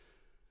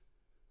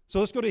So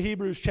let's go to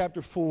Hebrews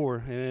chapter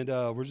 4, and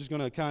we're just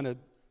going to I'm going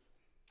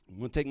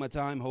to take my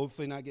time,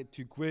 hopefully not get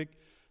too quick,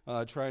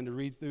 trying to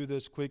read through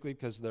this quickly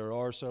because there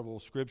are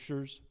several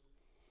scriptures.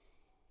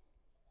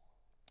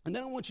 And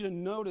then I want you to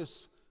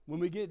notice when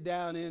we get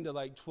down into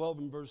like 12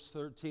 and verse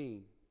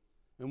 13,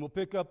 and we'll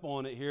pick up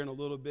on it here in a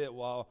little bit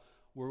while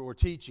we're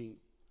teaching.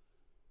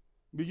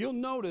 But you'll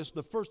notice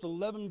the first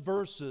 11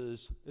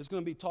 verses is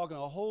going to be talking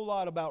a whole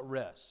lot about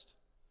rest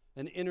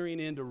and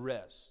entering into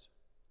rest.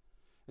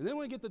 And then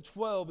when we get to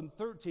 12 and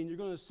 13, you're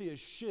going to see a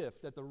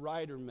shift that the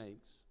writer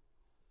makes.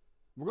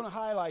 We're going to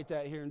highlight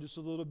that here in just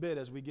a little bit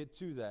as we get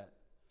to that.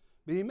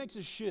 But he makes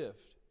a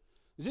shift.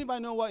 Does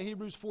anybody know what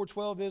Hebrews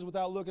 4:12 is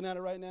without looking at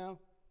it right now?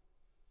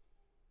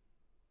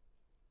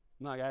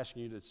 I'm not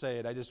asking you to say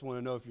it. I just want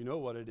to know if you know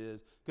what it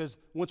is. Because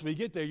once we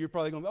get there, you're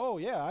probably going to go, oh,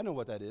 yeah, I know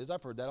what that is.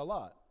 I've heard that a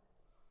lot.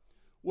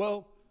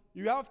 Well,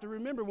 you have to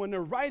remember when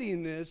they're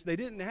writing this, they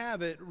didn't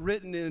have it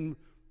written in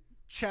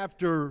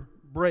chapter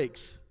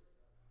breaks.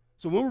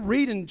 So when we're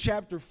reading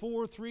chapter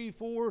 4, 3,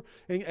 4,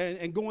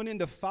 and going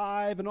into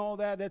 5 and all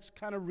that, that's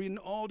kind of reading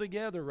all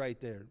together right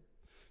there.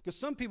 Because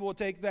some people will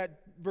take that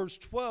verse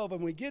 12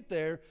 and we get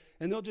there,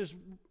 and they'll just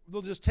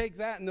take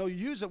that and they'll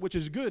use it, which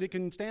is good. It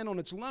can stand on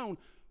its own,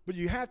 but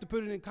you have to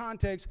put it in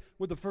context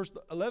with the first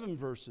 11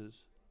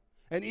 verses,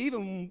 and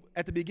even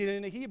at the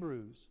beginning of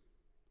Hebrews.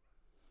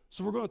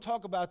 So we're going to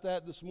talk about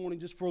that this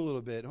morning just for a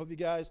little bit. I hope you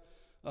guys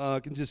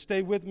can just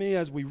stay with me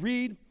as we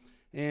read.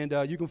 And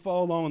you can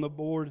follow along on the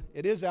board.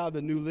 It is out of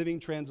the New Living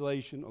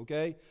Translation,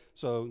 okay?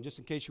 So just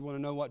in case you want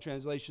to know what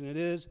translation it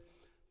is,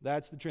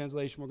 that's the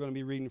translation we're going to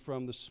be reading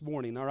from this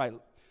morning. All right,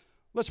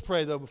 let's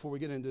pray, though, before we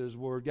get into His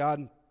Word.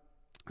 God,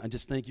 I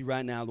just thank you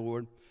right now,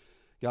 Lord.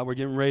 God, we're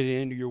getting ready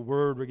to enter your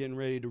Word. We're getting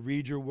ready to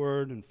read your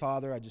Word. And,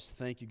 Father, I just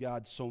thank you,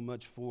 God, so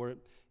much for it.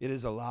 It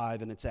is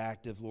alive and it's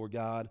active, Lord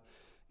God.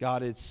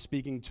 God, it's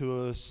speaking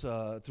to us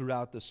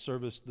throughout the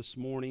service this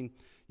morning.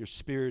 Your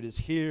Spirit is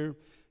here.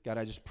 God,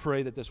 I just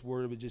pray that this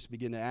word would just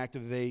begin to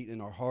activate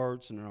in our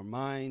hearts and in our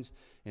minds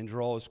and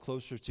draw us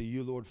closer to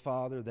you, Lord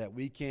Father, that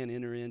we can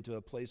enter into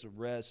a place of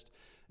rest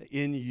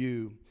in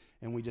you.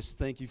 And we just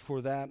thank you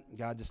for that.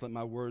 God, just let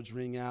my words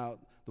ring out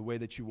the way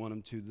that you want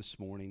them to this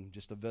morning.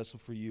 Just a vessel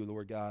for you,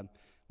 Lord God.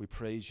 We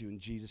praise you in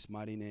Jesus'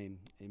 mighty name.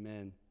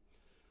 Amen.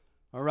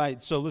 All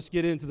right, so let's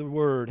get into the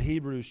word.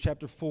 Hebrews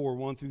chapter 4,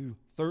 1 through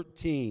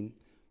 13.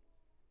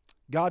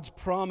 God's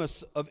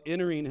promise of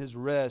entering his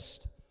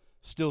rest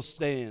still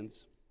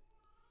stands.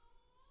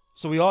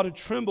 So we ought to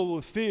tremble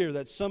with fear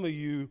that some of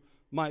you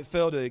might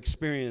fail to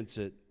experience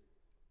it.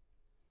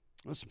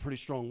 That's some pretty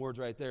strong words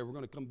right there. We're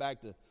going to come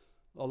back to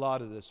a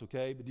lot of this,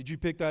 okay? But did you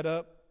pick that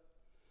up?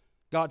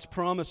 God's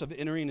promise of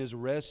entering his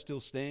rest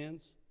still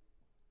stands.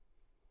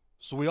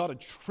 So we ought to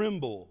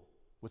tremble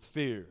with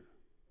fear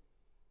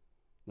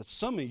that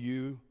some of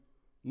you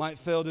might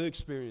fail to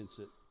experience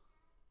it.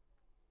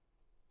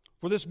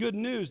 For this good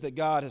news that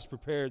God has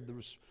prepared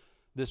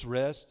this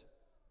rest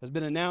has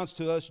been announced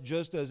to us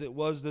just as it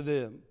was to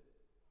them.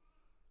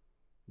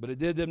 But it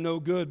did them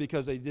no good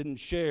because they didn't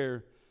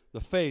share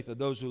the faith of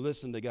those who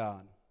listen to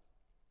God.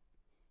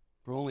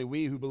 For only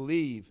we who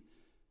believe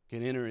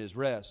can enter his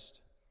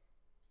rest.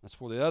 As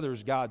for the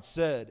others, God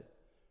said,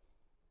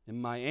 in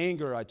my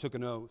anger I took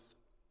an oath.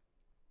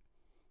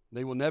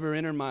 They will never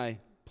enter my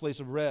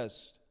place of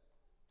rest.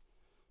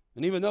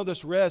 And even though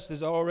this rest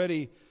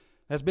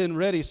has been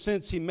ready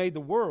since he made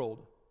the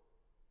world,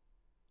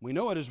 we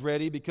know it is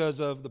ready because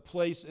of the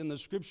place in the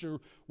scripture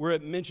where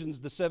it mentions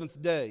the seventh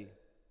day.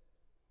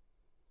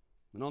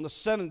 And on the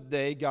seventh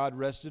day, God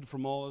rested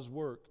from all his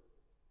work.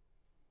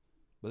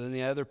 But in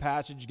the other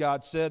passage,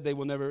 God said, they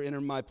will never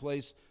enter my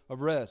place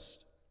of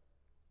rest.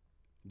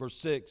 Verse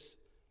 6.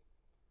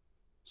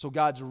 So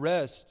God's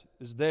rest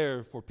is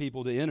there for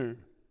people to enter.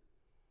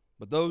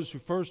 But those who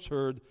first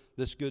heard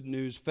this good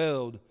news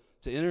failed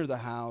to enter the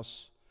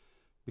house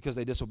because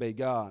they disobeyed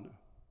God.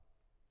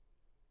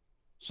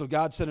 So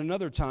God set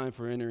another time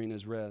for entering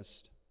his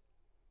rest.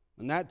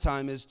 And that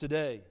time is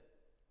today.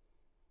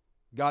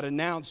 God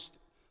announced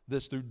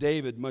this through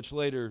David much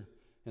later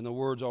in the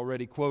words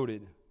already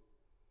quoted.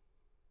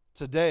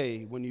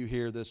 Today, when you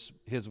hear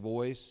his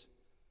voice,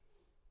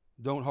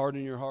 don't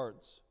harden your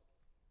hearts.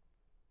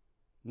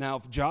 Now,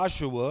 if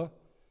Joshua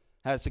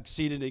had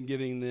succeeded in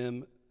giving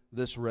them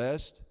this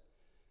rest,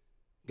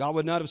 God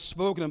would not have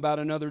spoken about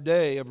another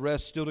day of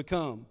rest still to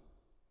come.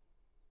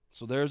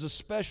 So there's a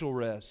special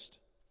rest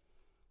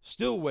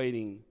still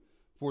waiting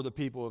for the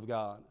people of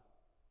God.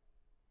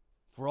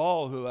 For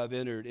all who have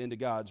entered into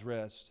God's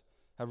rest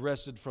have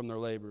rested from their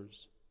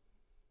labors,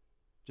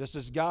 just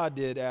as God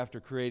did after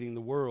creating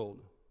the world.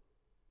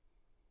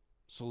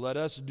 So let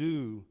us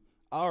do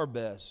our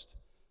best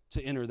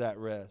to enter that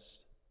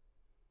rest.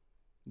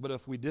 But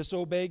if we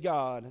disobey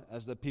God,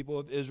 as the people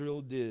of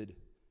Israel did,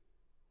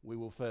 we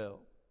will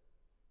fail.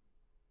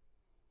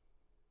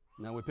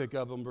 Now we pick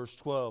up on verse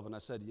 12, and I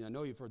said, I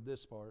know you've heard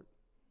this part.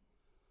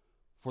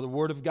 For the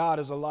word of God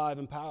is alive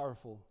and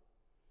powerful.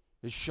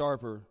 It's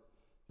sharper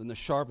than the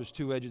sharpest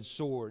two-edged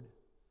sword,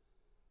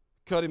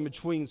 cutting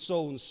between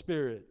soul and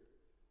spirit,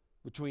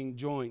 between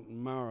joint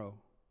and marrow.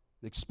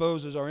 It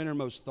exposes our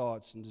innermost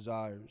thoughts and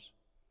desires.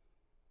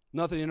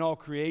 Nothing in all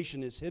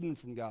creation is hidden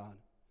from God.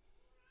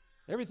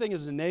 Everything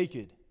is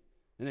naked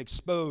and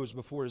exposed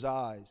before His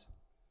eyes.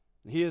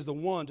 And He is the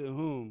one to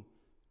whom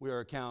we are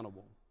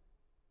accountable.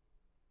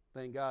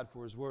 Thank God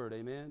for His word.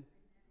 Amen?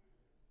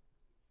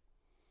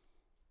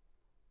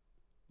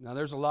 Now,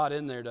 there's a lot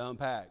in there to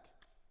unpack.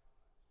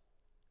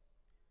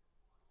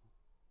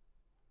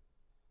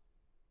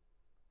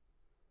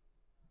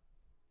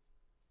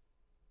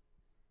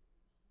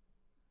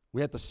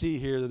 We have to see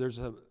here that there's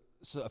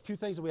a few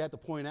things that we have to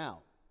point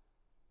out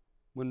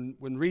when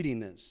reading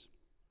this.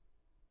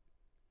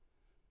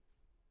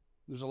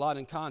 There's a lot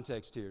in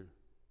context here.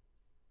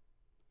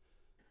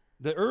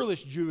 The early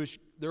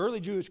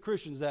Jewish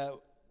Christians that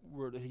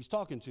he's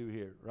talking to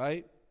here,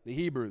 right? The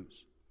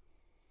Hebrews.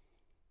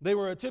 They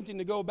were attempting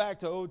to go back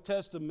to Old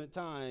Testament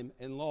time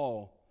and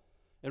law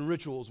and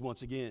rituals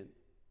once again.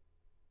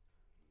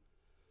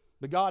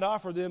 But God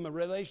offered them a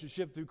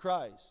relationship through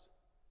Christ.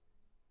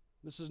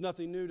 This is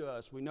nothing new to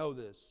us. We know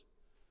this.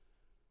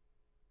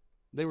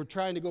 They were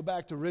trying to go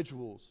back to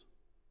rituals.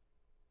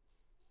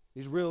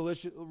 These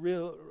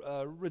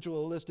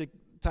ritualistic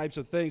types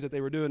of things that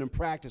they were doing and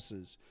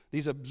practices.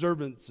 These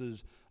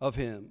observances of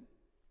Him.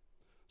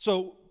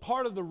 So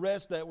part of the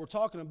rest that we're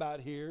talking about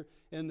here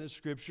in this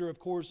scripture, of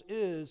course,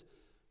 is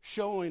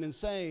showing and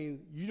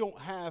saying you don't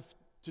have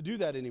to do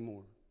that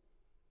anymore.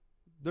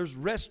 There's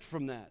rest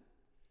from that.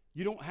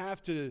 You don't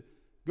have to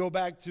go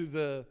back to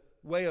the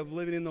way of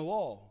living in the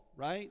law,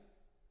 right?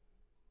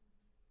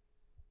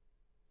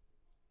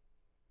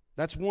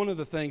 That's one of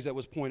the things that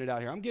was pointed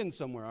out here. I'm getting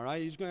somewhere, all right?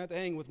 You're just going to have to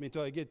hang with me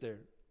until I get there.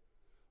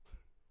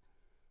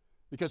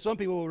 Because some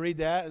people will read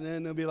that and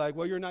then they'll be like,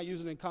 well, you're not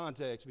using it in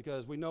context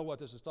because we know what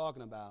this is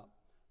talking about.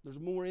 There's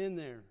more in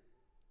there.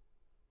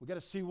 We've got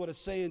to see what it's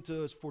saying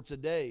to us for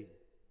today.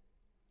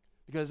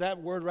 Because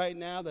that word right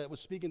now that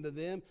was speaking to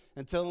them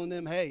and telling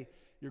them, hey,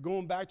 you're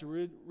going back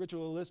to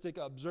ritualistic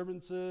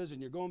observances and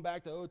you're going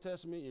back to Old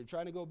Testament and you're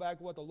trying to go back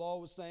to what the law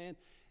was saying,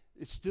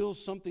 it's still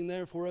something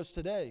there for us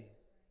today.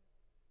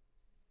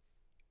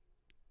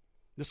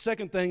 The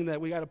second thing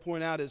that we got to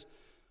point out is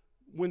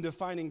when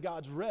defining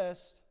God's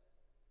rest,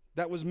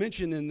 that was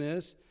mentioned in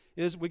this,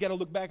 is we got to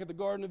look back at the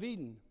Garden of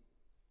Eden.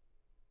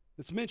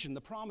 It's mentioned,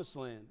 the Promised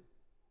Land.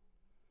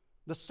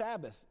 The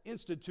Sabbath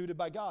instituted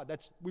by God.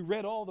 We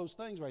read all those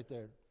things right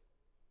there.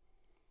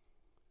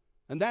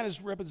 And that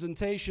is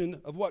representation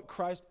of what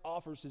Christ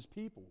offers His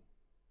people.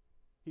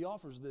 He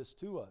offers this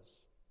to us.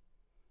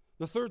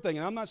 The third thing,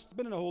 and I'm not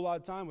spending a whole lot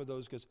of time with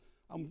those because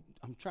I'm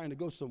trying to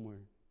go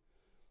somewhere.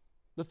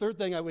 The third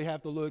thing that we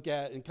have to look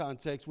at in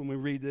context when we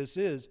read this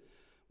is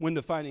when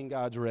defining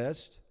God's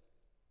rest.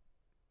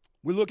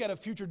 We look at a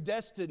future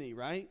destiny,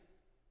 right?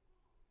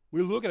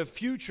 We look at a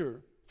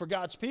future for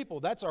God's people.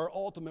 That's our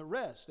ultimate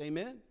rest.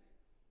 Amen?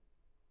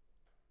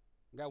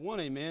 I got one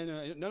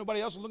amen.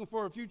 Nobody else is looking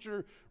for a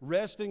future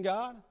rest in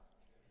God?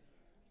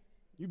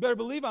 You better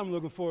believe I'm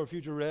looking for a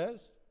future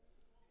rest.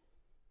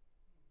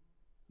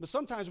 But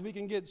sometimes we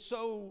can get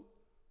so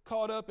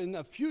caught up in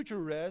a future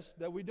rest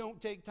that we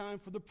don't take time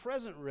for the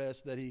present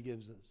rest that He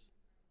gives us.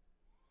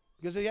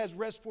 Because He has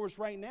rest for us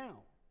right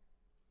now.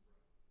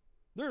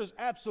 There is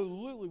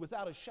absolutely,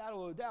 without a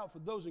shadow of a doubt, for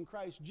those in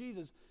Christ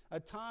Jesus, a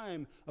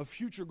time of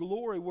future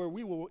glory where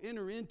we will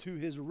enter into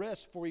His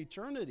rest for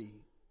eternity.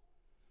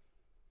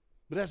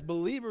 But as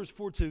believers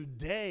for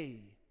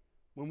today,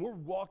 when we're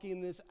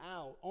walking this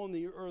out on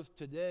the earth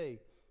today,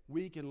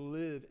 we can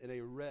live in a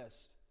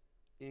rest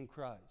in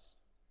Christ.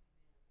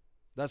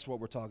 That's what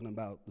we're talking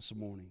about this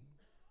morning.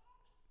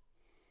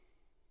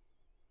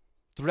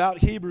 Throughout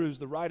Hebrews,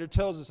 the writer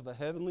tells us of a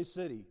heavenly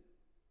city.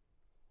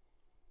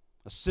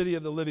 A city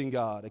of the living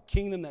God, a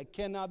kingdom that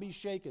cannot be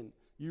shaken.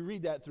 You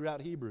read that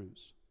throughout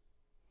Hebrews.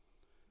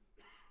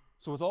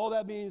 So with all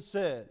that being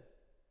said,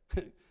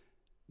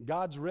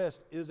 God's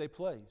rest is a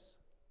place.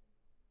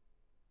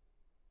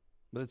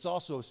 But it's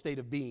also a state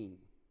of being.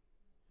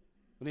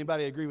 Would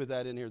anybody agree with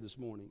that in here this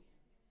morning?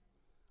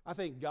 I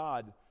thank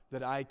God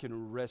that I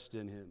can rest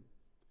in Him.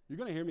 You're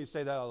going to hear me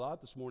say that a lot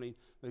this morning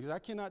because I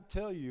cannot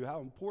tell you how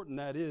important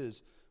that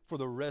is for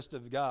the rest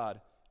of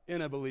God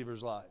in a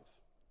believer's life.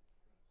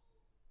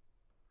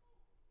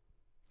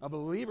 A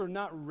believer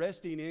not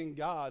resting in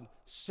God,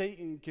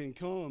 Satan can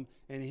come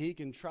and he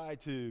can try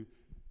to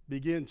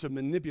begin to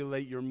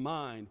manipulate your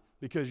mind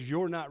because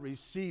you're not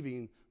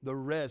receiving the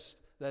rest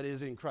that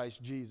is in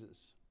Christ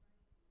Jesus.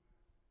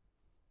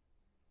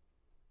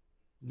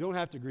 You don't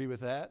have to agree with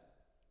that,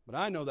 but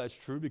I know that's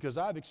true because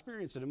I've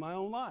experienced it in my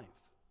own life.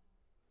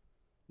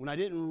 When I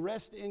didn't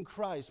rest in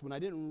Christ, when I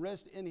didn't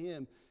rest in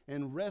Him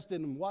and rest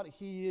in what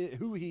He is,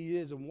 who He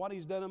is and what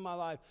He's done in my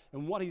life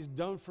and what He's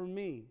done for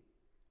me,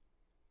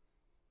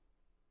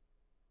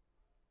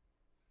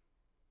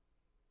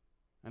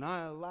 and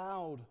I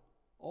allowed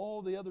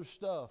all the other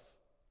stuff.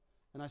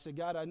 And I said,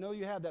 God, I know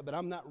you have that, but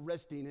I'm not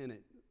resting in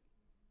it.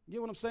 You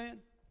get what I'm saying?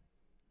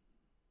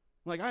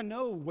 Like, I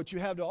know what you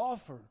have to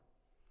offer.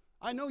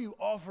 I know you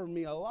offer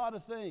me a lot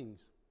of things,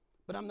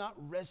 but I'm not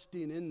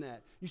resting in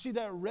that. You see,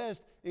 that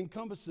rest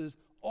encompasses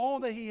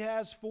all that he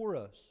has for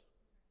us.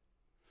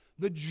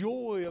 The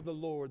joy of the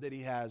Lord that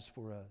he has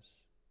for us.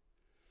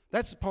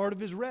 That's part of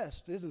his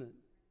rest, isn't it?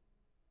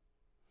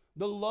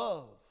 The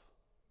love.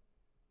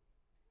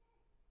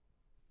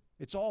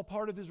 It's all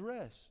part of his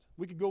rest.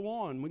 We could go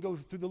on. We go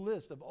through the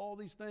list of all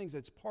these things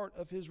that's part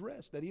of his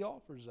rest that he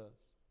offers us.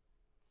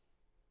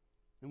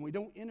 And we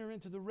don't enter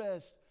into the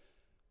rest.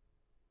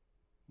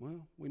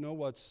 Well, we know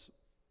what's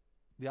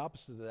the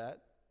opposite of that,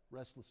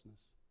 restlessness.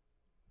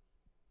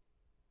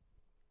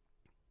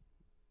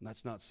 And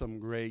that's not some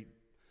great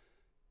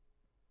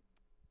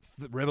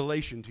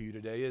revelation to you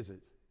today, is it?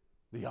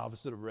 The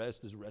opposite of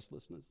rest is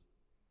restlessness.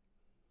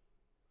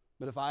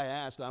 But if I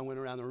asked, I went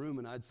around the room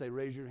and I'd say,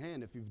 raise your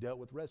hand if you've dealt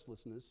with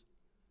restlessness.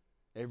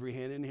 Every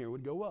hand in here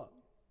would go up.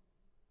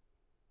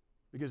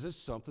 Because it's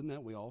something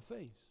that we all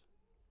face.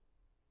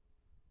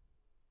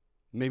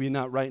 Maybe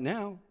not right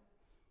now,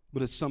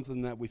 but it's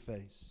something that we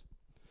face.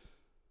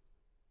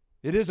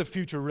 It is a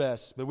future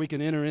rest, but we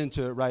can enter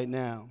into it right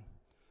now.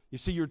 You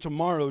see, your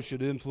tomorrow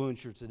should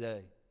influence your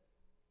today.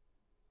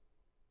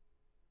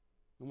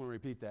 I'm going to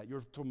repeat that.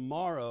 Your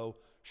tomorrow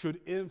should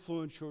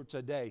influence your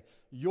today.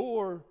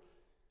 Your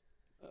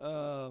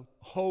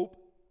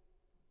hope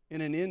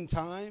in an end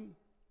time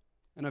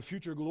and a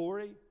future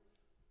glory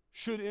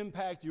should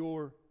impact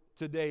your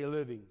today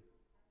living.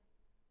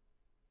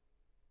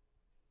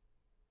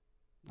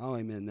 I'll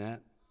amen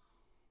that.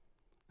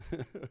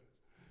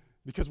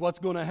 Because what's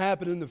going to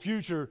happen in the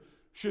future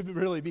should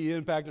really be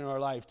impacting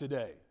our life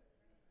today.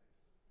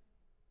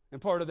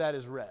 And part of that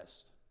is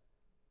rest.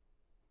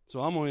 So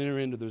I'm going to enter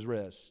into this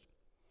rest.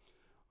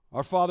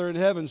 Our Father in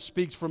heaven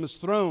speaks from his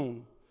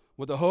throne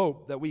with the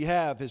hope that we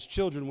have, his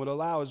children would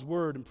allow his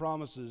word and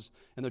promises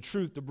and the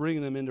truth to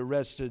bring them into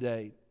rest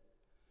today.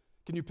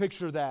 Can you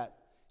picture that?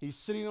 He's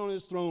sitting on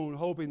his throne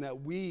hoping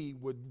that we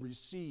would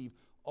receive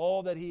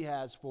all that he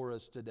has for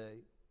us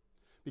today.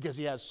 Because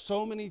he has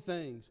so many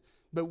things,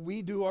 but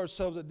we do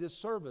ourselves a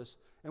disservice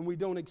and we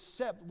don't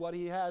accept what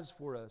he has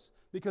for us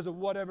because of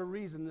whatever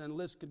reason. And the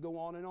list could go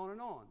on and on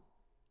and on.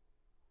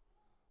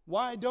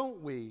 Why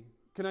don't we?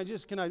 Can I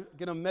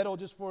get a medal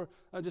just for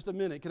just a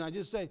minute? Can I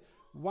just say,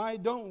 why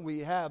don't we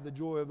have the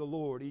joy of the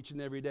Lord each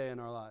and every day in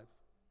our life?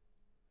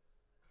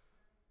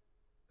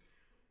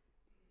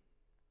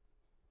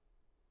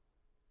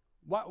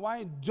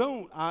 Why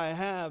don't I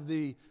have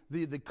the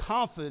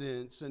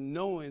confidence in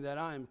knowing that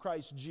I am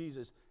Christ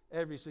Jesus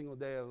every single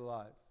day of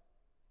life?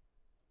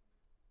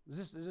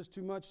 Is this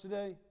too much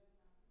today?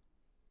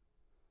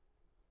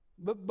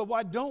 But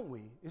why don't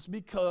we? It's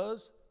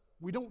because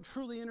we don't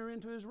truly enter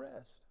into his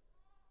rest.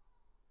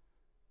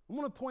 I'm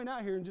going to point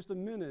out here in just a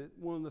minute,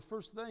 one of the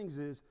first things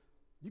is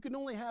you can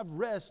only have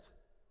rest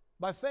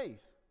by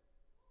faith.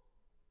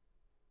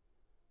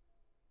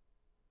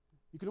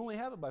 You can only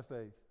have it by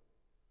faith.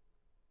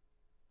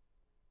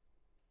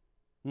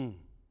 It's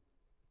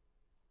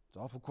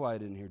awful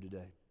quiet in here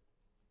today.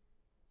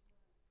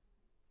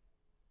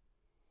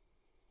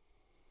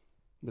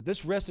 But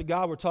this rest of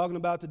God we're talking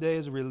about today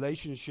is a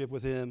relationship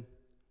with him.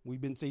 We've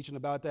been teaching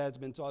about that. It's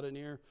been taught in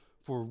here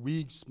for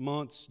weeks,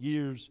 months,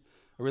 years.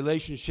 A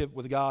relationship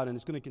with God, and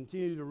it's going to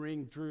continue to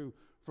ring true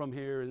from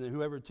here. And then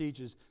whoever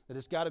teaches that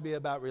it's got to be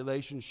about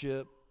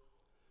relationship.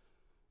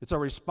 It's our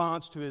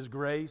response to his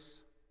grace.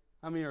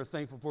 How many are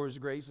thankful for his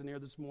grace in here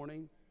this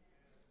morning?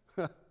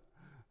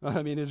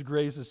 I mean, his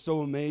grace is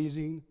so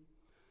amazing.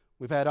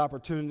 We've had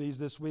opportunities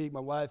this week, my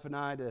wife and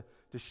I, to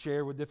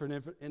share with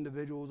different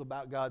individuals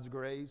about God's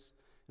grace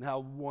and how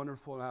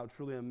wonderful and how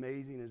truly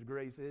amazing his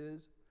grace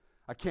is.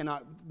 I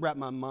cannot wrap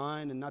my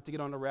mind, and not to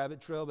get on a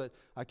rabbit trail, but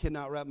I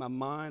cannot wrap my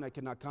mind, I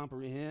cannot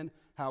comprehend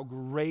how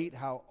great,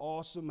 how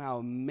awesome, how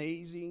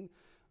amazing,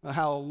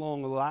 how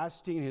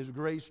long-lasting his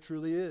grace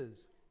truly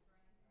is.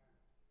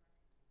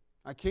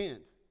 I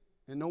can't,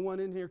 and no one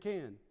in here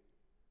can.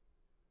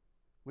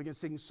 We can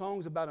sing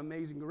songs about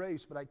amazing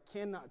grace, but I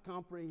cannot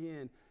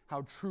comprehend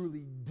how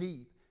truly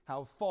deep,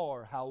 how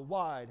far, how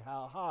wide,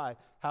 how high,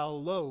 how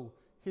low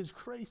his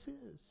grace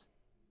is.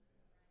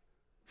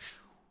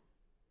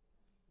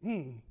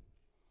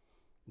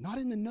 Not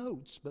in the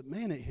notes, but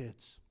man, it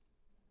hits.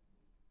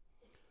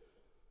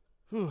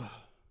 You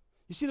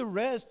see, the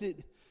rest,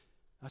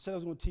 I said I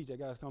was going to teach. I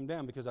got to calm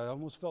down because I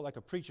almost felt like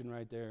a preaching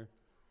right there.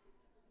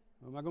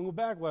 I'm not going to go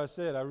back what I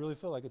said. I really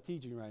feel like a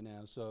teaching right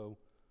now. So,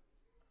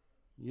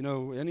 you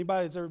know,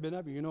 anybody that's ever been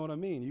up here, you know what I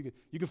mean.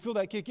 You can feel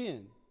that kick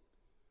in.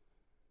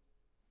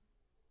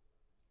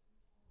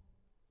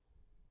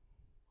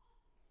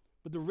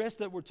 But the rest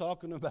that we're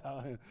talking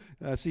about,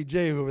 I see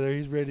Jay over there.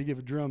 He's ready to give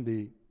a drum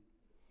beat.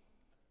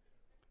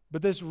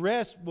 But this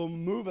rest will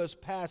move us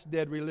past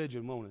dead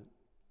religion, won't it?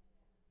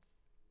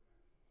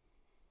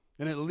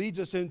 And it leads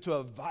us into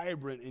a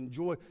vibrant and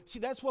joy. See,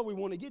 that's what we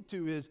want to get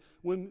to is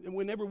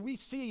whenever we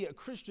see a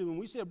Christian, when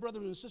we see a brother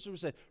and sister, we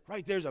say,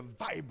 right, there's a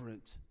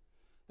vibrant.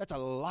 That's a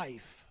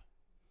life.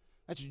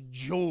 That's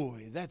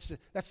joy. That's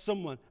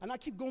someone. And I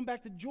keep going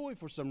back to joy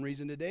for some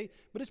reason today,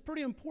 but it's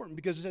pretty important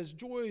because it says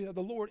joy of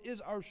the Lord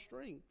is our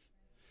strength.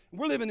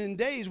 We're living in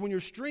days when your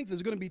strength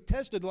is going to be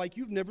tested like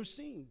you've never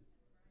seen.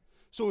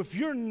 So if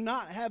you're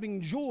not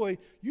having joy,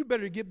 you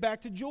better get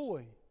back to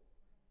joy.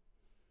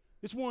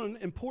 It's one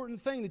important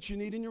thing that you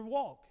need in your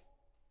walk.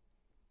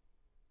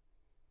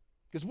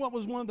 Because what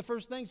was one of the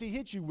first things he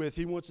hit you with?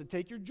 He wants to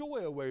take your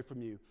joy away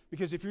from you.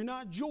 Because if you're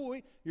not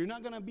joy, you're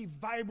not going to be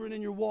vibrant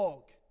in your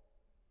walk.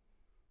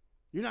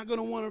 You're not going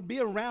to want to be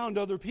around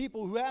other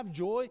people who have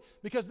joy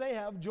because they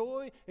have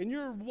joy and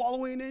you're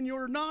wallowing in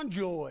your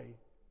non-joy.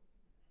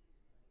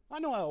 I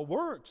know how it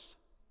works.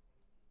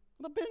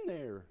 I've been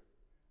there.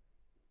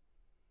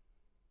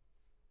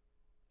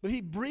 But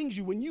he brings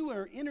you, when you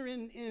are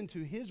entering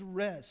into his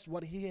rest,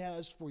 what he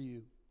has for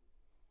you,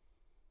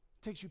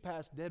 takes you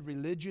past dead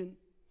religion,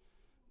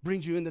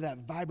 brings you into that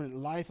vibrant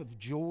life of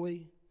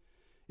joy.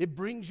 It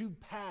brings you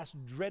past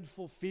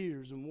dreadful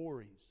fears and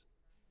worries.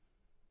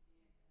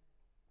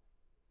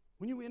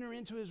 When you enter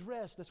into his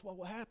rest, that's what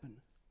will happen.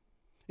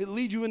 It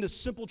leads you into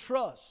simple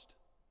trust.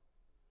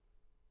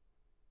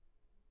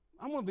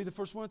 I'm going to be the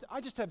first one.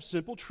 I just have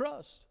simple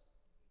trust.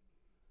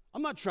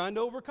 I'm not trying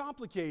to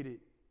overcomplicate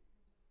it.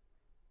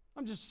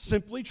 I'm just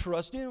simply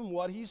trusting in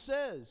what he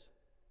says.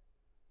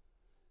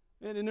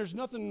 And there's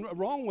nothing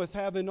wrong with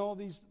having all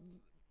these.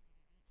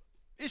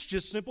 It's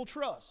just simple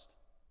trust.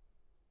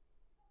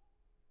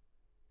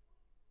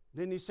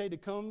 Didn't he say to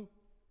come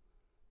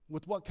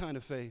with what kind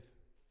of faith?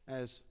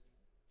 As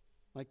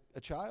like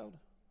a child?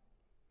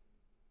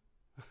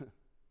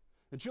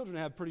 And children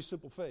have pretty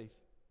simple faith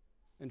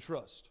and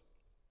trust.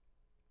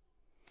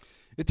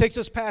 It takes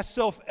us past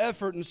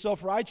self-effort and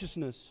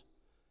self-righteousness.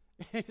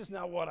 It's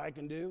not what I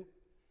can do.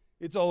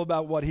 It's all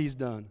about what he's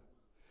done.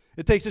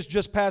 It takes us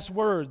just past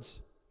words.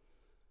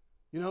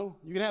 You know,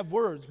 you can have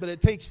words, but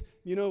it takes,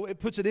 it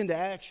puts it into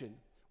action.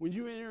 When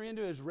you enter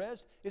into his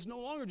rest, it's no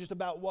longer just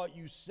about what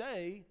you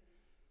say,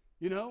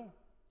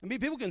 I mean,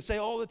 people can say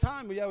all the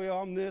time, well,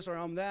 I'm this or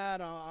I'm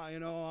that,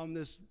 I'm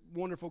this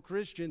wonderful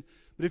Christian.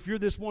 But if you're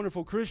this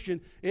wonderful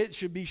Christian, it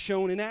should be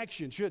shown in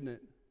action, shouldn't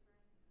it?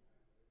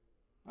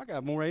 I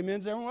got more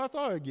amens there than what I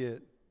thought I'd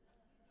get.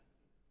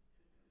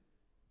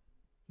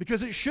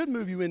 Because it should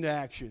move you into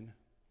action.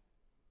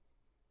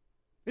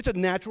 It's a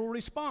natural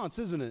response,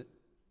 isn't it?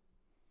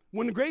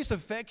 When grace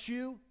affects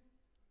you,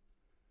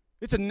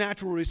 it's a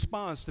natural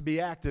response to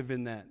be active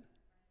in that.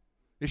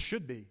 It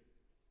should be.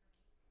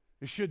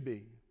 It should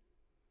be.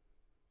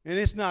 And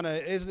it's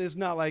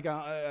not like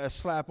a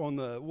slap on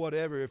the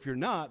whatever if you're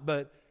not,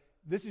 but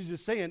this is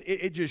just saying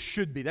it just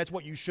should be. That's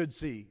what you should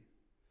see.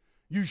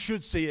 You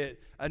should see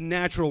it, a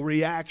natural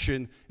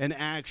reaction and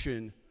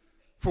action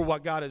for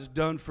what God has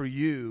done for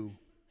you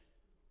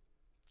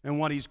and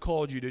what he's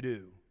called you to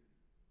do.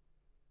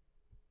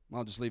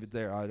 I'll just leave it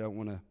there. I don't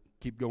want to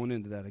keep going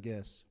into that, I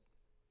guess.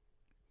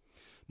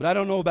 But I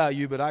don't know about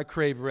you, but I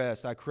crave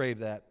rest. I crave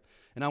that.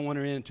 And I want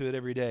to into it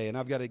every day. And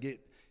I've got to get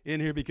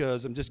in here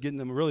because I'm just getting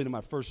them really to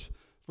my first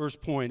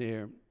point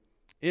here.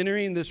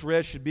 Entering this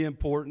rest should be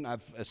important.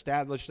 I've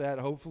established that,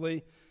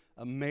 hopefully,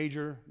 a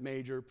major,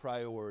 major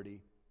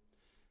priority.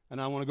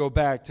 And I want to go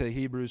back to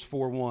Hebrews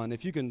 4:1.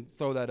 If you can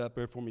throw that up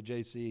there for me,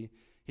 JC.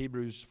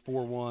 Hebrews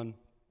 4:1.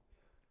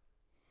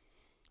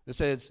 It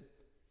says,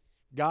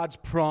 God's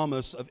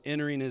promise of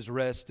entering his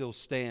rest still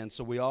stands,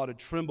 so we ought to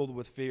tremble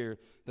with fear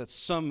that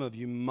some of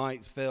you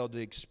might fail to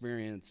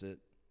experience it.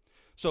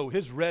 So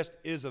his rest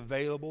is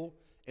available,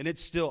 and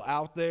it's still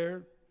out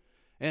there.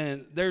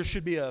 And there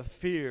should be a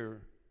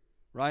fear,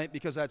 right?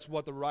 Because that's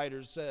what the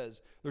writer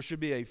says. There should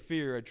be a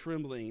fear, a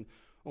trembling,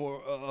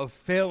 or a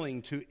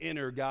failing to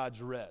enter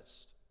God's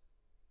rest.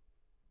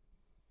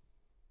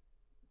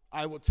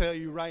 I will tell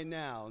you right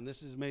now, and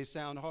this may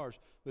sound harsh,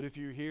 but if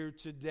you're here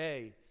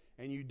today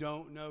and you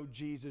don't know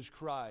Jesus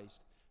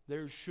Christ,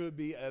 there should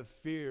be a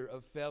fear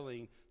of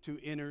failing to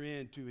enter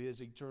into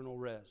his eternal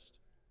rest.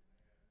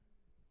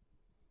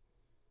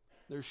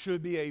 There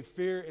should be a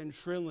fear and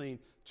trembling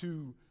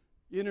to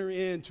enter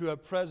into a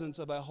presence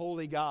of a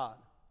holy God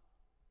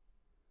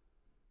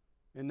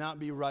and not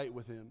be right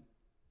with him.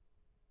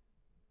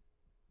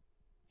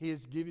 He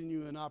has given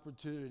you an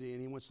opportunity,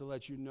 and he wants to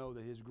let you know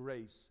that his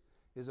grace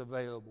is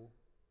available,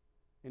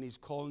 and he's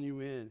calling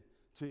you in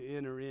to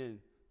enter in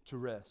to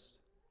rest.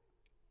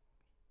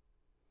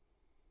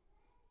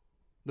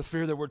 The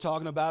fear that we're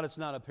talking about, it's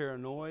not a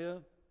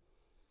paranoia.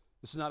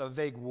 It's not a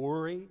vague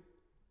worry.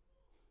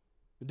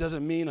 It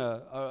doesn't mean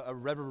a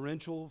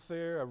reverential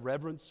fear, a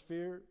reverence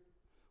fear,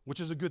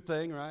 which is a good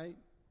thing, right?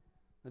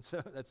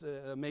 That's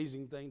an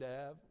amazing thing to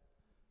have.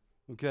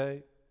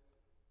 Okay?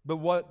 But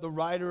what the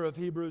writer of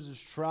Hebrews is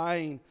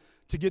trying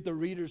to get the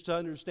readers to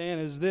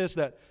understand is this,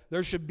 that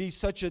there should be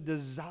such a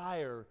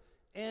desire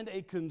and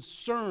a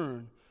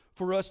concern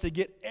for us to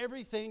get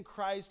everything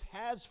Christ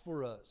has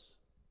for us.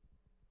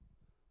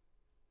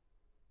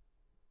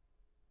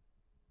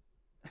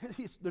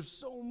 There's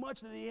so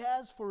much that he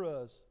has for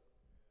us.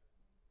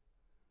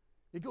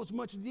 It goes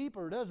much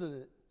deeper, doesn't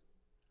it?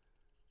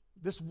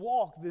 This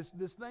walk,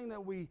 this thing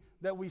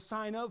that we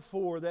sign up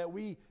for, that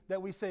we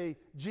say,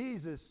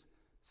 Jesus,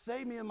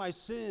 save me of my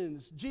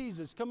sins.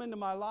 Jesus, come into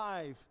my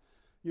life.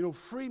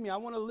 Free me. I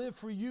want to live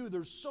for you.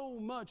 There's so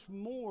much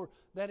more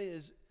that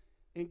is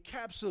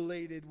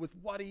encapsulated with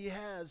what he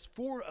has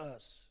for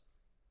us.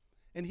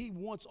 And he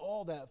wants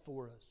all that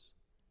for us.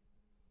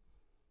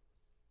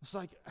 It's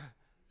like,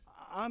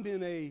 I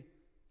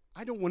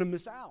don't want to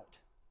miss out.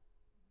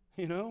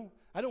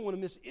 I don't want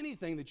to miss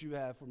anything that you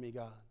have for me,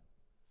 God.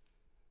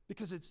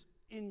 Because it's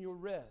in your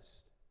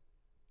rest.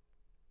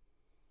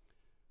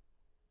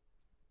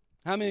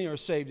 How many are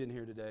saved in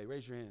here today?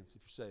 Raise your hands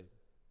if you're saved.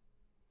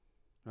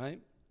 Right?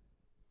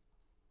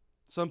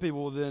 Some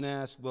people will then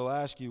ask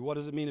you, what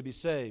does it mean to be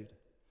saved?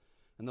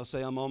 And they'll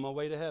say, I'm on my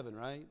way to heaven,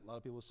 right? A lot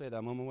of people say that,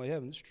 I'm on my way to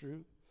heaven. It's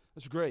true.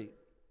 That's great.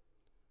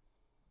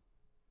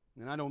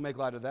 And I don't make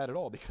light of that at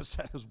all because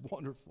that is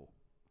wonderful.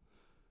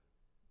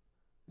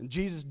 And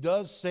Jesus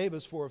does save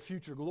us for a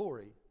future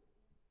glory.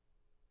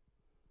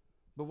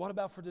 But what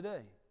about for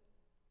today?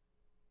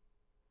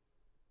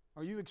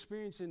 Are you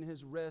experiencing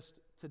his rest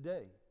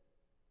today?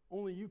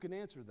 Only you can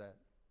answer that.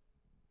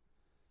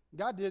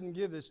 God didn't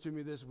give this to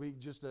me this week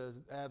just to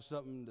have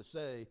something to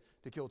say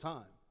to kill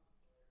time.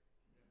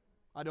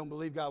 I don't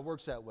believe God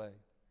works that way.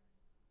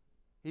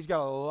 He's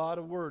got a lot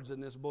of words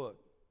in this book.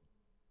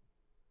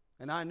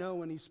 And I know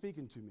when he's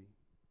speaking to me.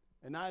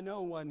 And I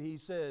know when he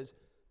says,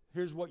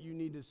 here's what you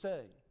need to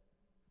say.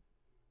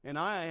 And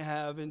I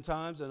have in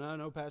times, and I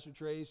know Pastor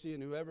Tracy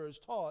and whoever has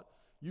taught,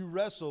 you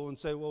wrestle and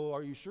say, well,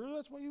 are you sure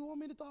that's what you want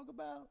me to talk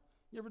about?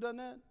 You ever done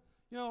that?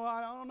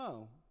 I don't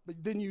know.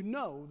 But then you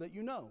know that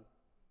you know.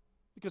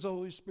 Because the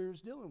Holy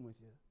Spirit's dealing with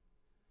you.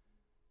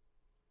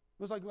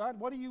 It was like, God,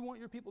 what do you want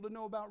your people to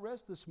know about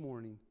rest this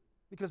morning?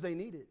 Because they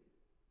need it.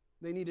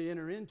 They need to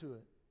enter into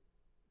it.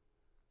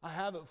 I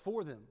have it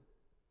for them.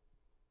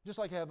 Just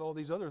like I have all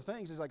these other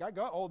things. It's like, I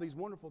got all these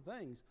wonderful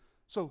things.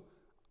 So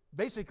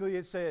basically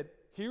it said,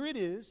 here it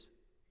is,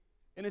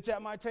 and it's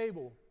at my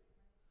table.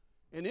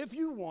 And if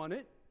you want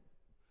it,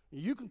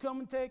 you can come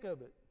and take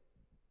of it.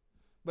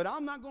 But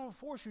I'm not going to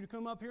force you to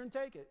come up here and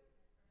take it.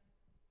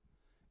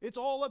 It's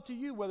all up to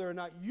you whether or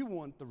not you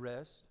want the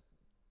rest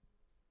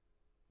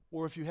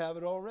or if you have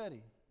it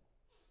already.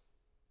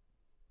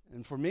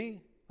 And for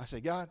me, I say,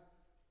 God,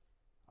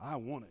 I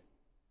want it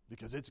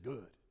because it's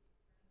good.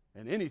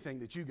 And anything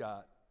that you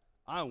got,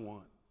 I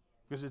want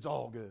because it's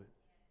all good.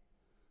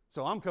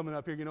 So I'm coming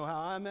up here, you know how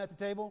I'm at the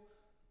table?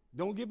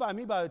 Don't get by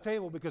me by the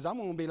table because I'm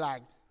going to be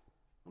like,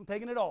 I'm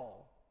taking it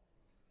all.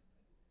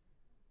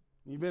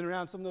 You've been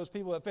around some of those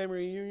people at family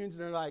reunions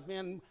and they're like,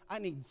 man, I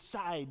need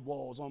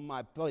sidewalls on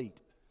my plate.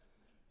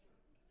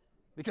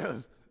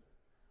 Because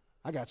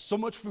I got so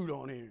much food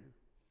on here.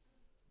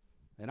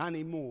 And I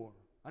need more.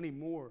 I need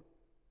more.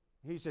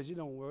 He says, you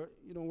don't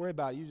worry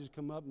about it. You just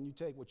come up and you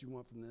take what you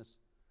want from this.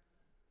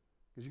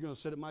 Because you're going to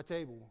sit at my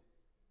table.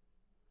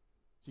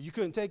 So you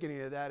couldn't take any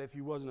of that if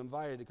you wasn't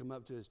invited to come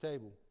up to his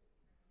table.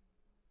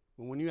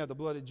 But when you have the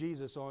blood of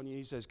Jesus on you,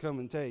 he says, come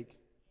and take.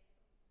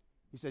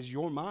 He says,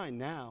 you're mine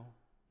now.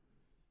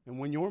 And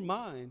when you're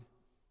mine,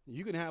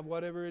 you can have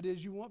whatever it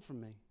is you want from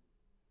me.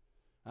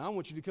 And I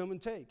want you to come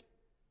and take.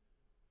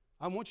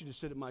 I want you to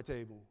sit at my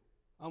table.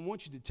 I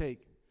want you to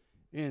take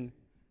and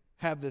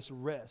have this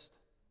rest.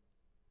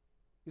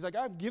 He's like,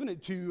 I've given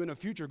it to you in a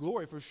future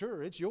glory for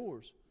sure. It's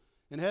yours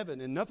in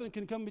heaven, and nothing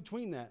can come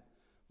between that.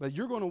 But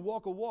you're going to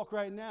walk a walk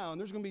right now, and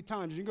there's going to be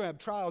times you're going to have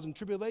trials and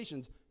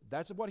tribulations.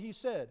 That's what he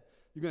said.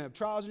 You're going to have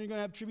trials and you're going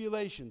to have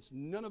tribulations.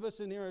 None of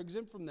us in here are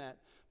exempt from that.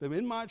 But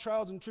in my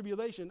trials and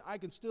tribulation, I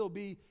can still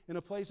be in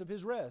a place of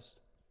his rest.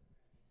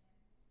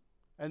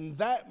 And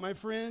that, my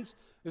friends,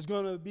 is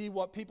going to be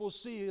what people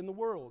see in the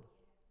world.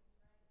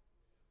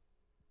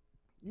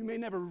 You may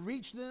never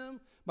reach them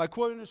by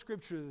quoting a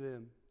scripture to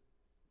them.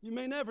 You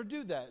may never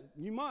do that.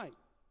 You might.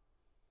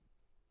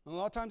 And a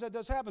lot of times that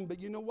does happen, but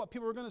you know what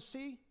people are going to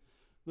see?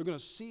 They're going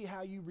to see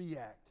how you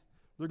react.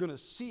 They're going to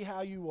see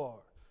how you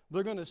are.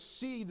 They're going to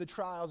see the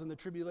trials and the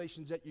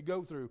tribulations that you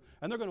go through,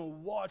 and they're going to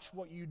watch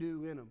what you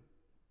do in them.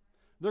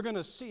 They're going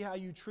to see how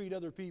you treat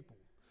other people.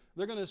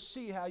 They're going to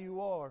see how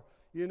you are,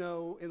 in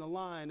the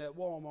line at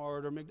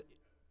Walmart or McDonald's.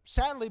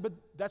 Sadly, but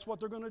that's what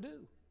they're going to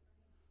do.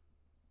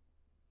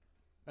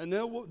 And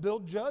they'll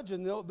judge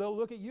and they'll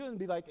look at you and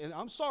be like, and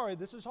I'm sorry,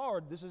 this is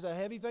hard. This is a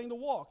heavy thing to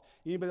walk.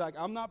 And you'll be like,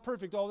 I'm not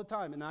perfect all the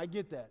time, and I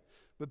get that.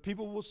 But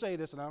people will say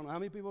this, and I don't know how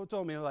many people have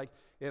told me, like,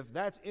 if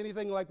that's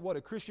anything like what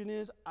a Christian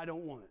is, I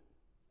don't want it.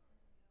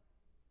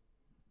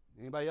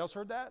 Anybody else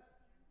heard that?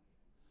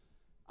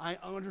 I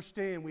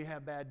understand we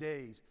have bad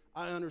days.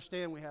 I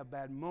understand we have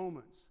bad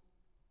moments.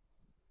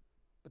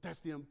 But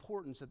that's the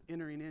importance of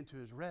entering into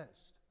his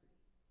rest.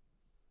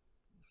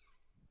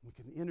 We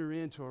can enter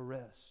into a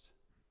rest.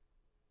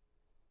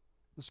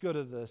 Let's go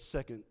to the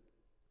second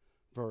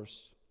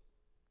verse.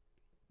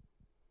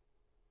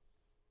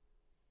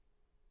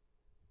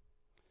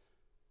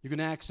 You can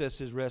access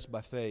his rest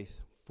by faith.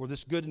 For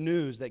this good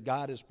news that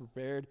God has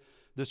prepared,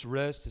 this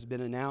rest has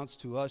been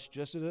announced to us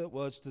just as it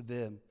was to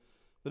them.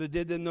 But it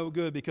did them no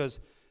good because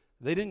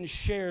they didn't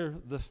share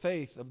the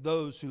faith of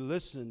those who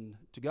listened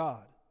to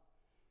God.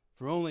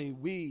 For only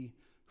we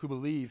who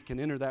believe can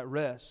enter that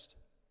rest.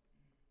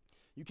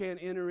 You can't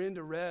enter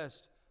into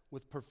rest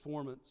with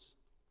performance.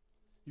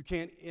 You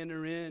can't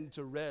enter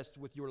into rest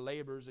with your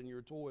labors and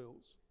your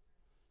toils.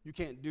 You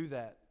can't do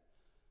that.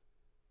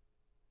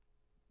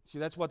 See,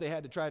 that's what they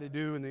had to try to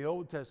do in the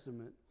Old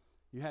Testament.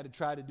 You had to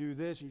try to do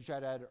this, and you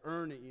had to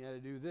earn it, you had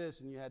to do this,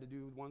 and you had to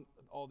do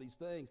all these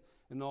things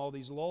and all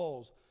these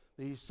laws.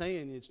 But he's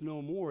saying it's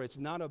no more. It's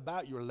not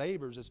about your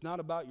labors. It's not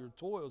about your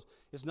toils.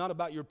 It's not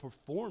about your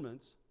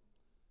performance.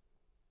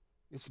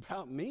 It's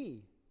about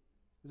me.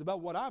 It's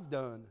about what I've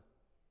done.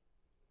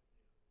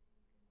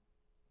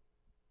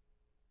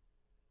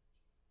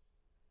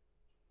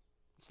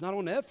 It's not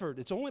on effort.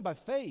 It's only by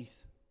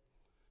faith.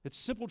 It's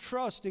simple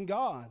trust in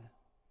God.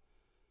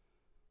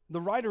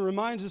 The writer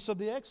reminds us of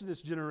the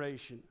Exodus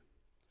generation.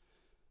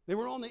 They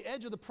were on the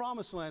edge of the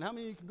promised land. How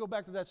many of you can go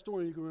back to that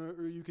story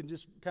or you can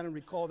just kind of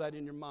recall that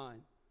in your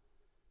mind?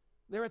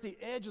 They're at the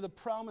edge of the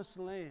promised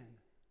land.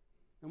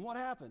 And what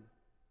happened?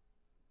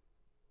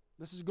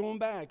 This is going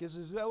back. This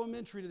is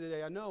elementary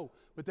today, I know.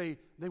 But they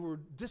were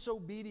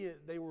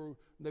disobedient. They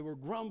were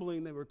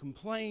grumbling. They were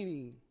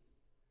complaining.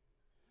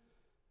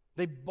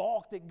 They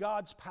balked at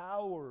God's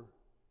power.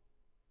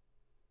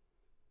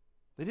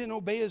 They didn't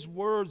obey His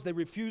words. They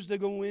refused to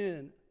go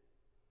in.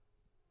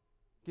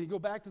 Can you go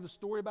back to the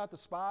story about the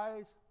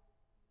spies?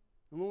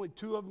 And only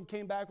 2 of them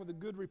came back with a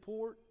good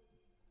report.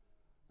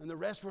 And the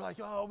rest were like,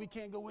 oh, we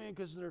can't go in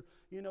because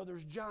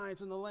there's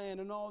giants in the land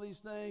and all these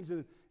things.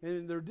 And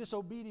their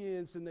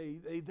disobedience, and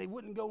they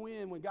wouldn't go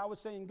in when God was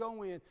saying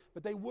go in,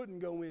 but they wouldn't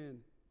go in.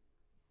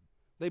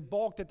 They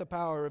balked at the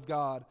power of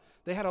God.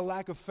 They had a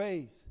lack of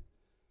faith.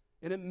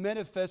 And it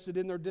manifested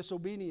in their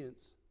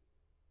disobedience.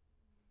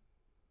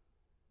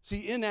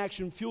 See,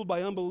 inaction fueled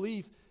by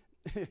unbelief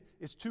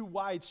is too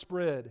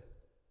widespread.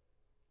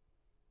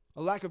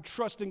 A lack of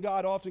trust in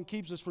God often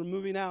keeps us from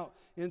moving out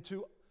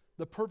into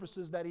the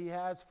purposes that He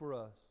has for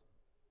us.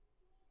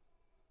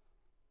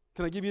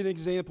 Can I give you an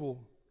example?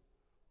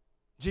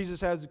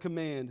 Jesus has a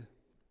command.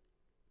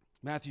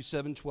 Matthew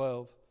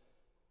 7:12.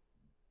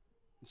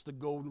 It's the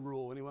golden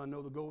rule. Anyone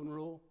know the golden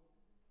rule?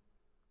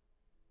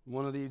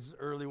 One of these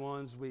early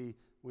ones we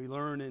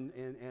learn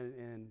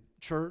in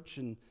church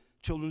and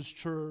children's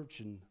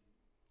church.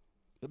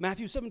 But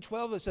Matthew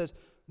 7:12, it says,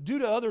 do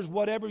to others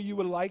whatever you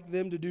would like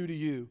them to do to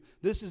you.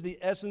 This is the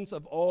essence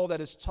of all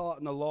that is taught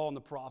in the law and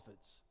the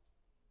prophets.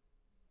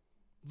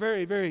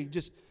 Very, very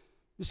just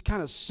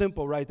kind of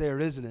simple right there,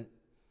 isn't it?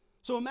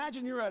 So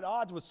imagine you're at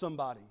odds with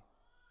somebody.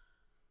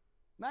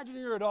 Imagine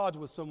you're at odds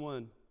with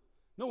someone.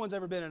 No one's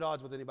ever been at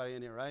odds with anybody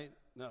in here, right?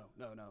 No.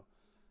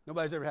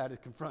 Nobody's ever had to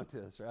confront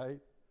this, right?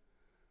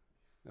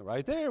 Now,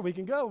 right there, we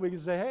can go. We can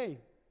say, hey,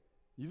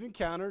 you've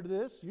encountered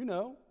this, you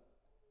know.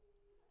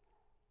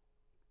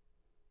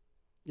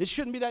 It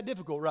shouldn't be that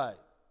difficult, right?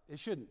 It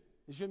shouldn't.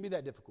 It shouldn't be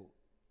that difficult.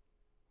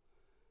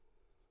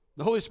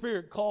 The Holy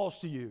Spirit calls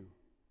to you.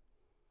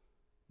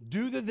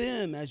 Do to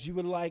them as you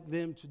would like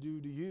them to do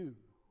to you.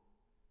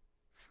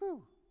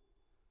 Whew.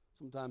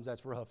 Sometimes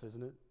that's rough,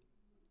 isn't it?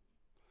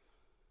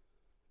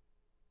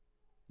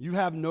 You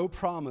have no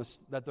promise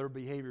that their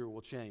behavior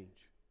will change.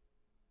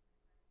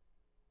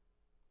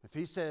 If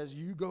He says,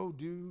 you go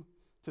do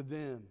to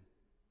them,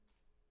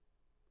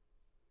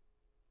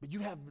 but you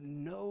have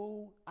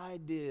no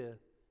idea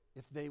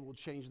if they will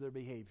change their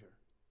behavior.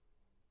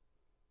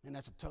 And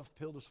that's a tough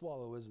pill to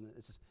swallow, isn't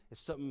it?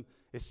 It's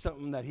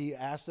something that He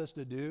asked us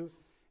to do.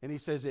 And He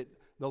says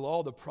the law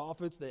of the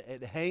prophets, that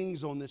it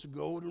hangs on this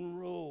golden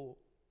rule.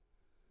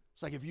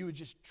 It's like if you would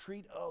just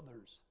treat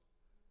others.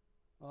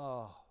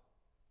 Oh.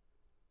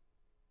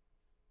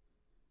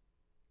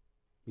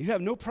 You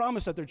have no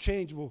promise that their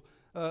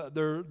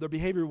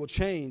behavior will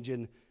change.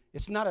 And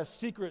it's not a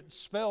secret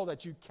spell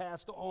that you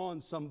cast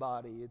on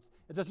somebody.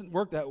 It doesn't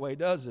work that way,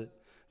 does it?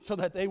 So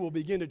that they will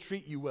begin to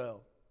treat you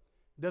well.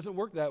 It doesn't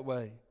work that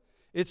way.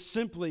 It's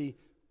simply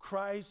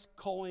Christ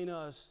calling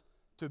us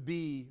to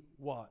be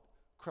what?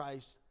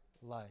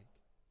 Christ-like.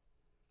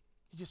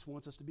 He just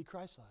wants us to be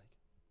Christ-like.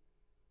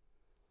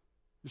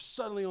 You're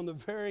suddenly on the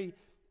very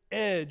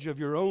edge of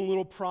your own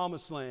little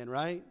promised land,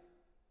 right?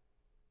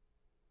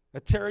 A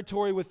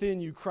territory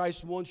within you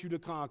Christ wants you to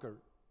conquer.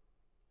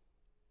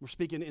 We're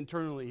speaking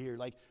internally here,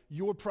 like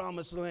your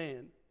promised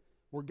land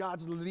where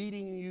God's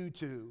leading you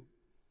to,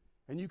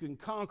 and you can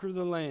conquer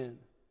the land.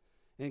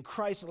 And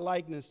Christ's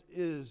likeness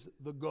is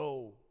the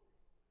goal.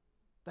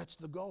 That's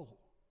the goal.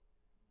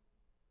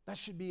 That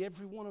should be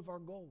every one of our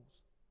goals,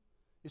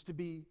 is to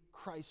be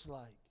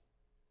Christ-like.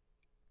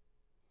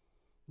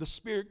 The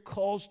Spirit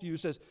calls to you,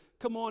 says,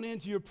 come on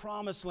into your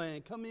promised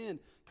land. Come in,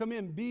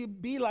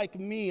 be like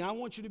me. I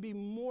want you to be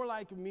more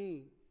like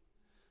me.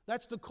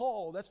 That's the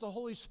call. That's the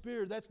Holy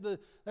Spirit.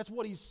 That's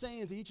what He's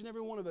saying to each and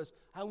every one of us.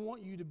 I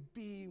want you to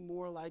be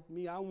more like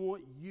me. I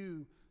want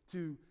you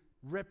to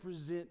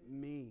represent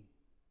me.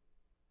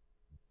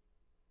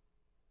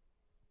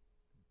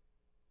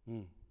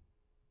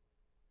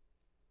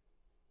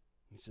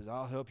 He says,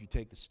 I'll help you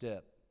take the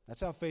step.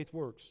 That's how faith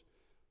works.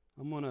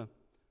 I'm going to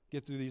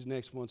get through these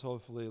next ones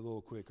hopefully a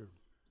little quicker.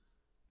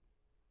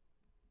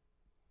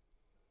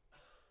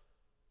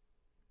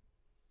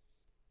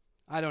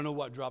 I don't know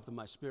what dropped in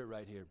my spirit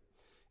right here.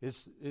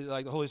 It's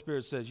like the Holy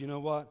Spirit says, you know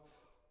what?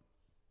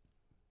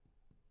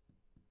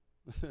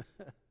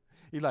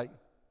 He's like,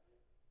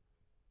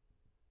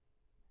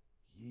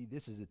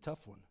 this is a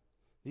tough one.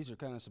 These are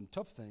kind of some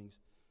tough things.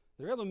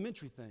 They're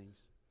elementary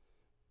things,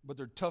 but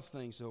they're tough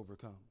things to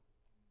overcome.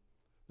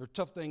 They're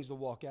tough things to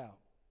walk out,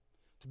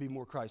 to be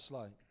more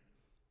Christ-like.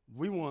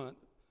 We want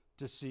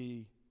to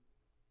see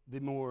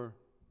the more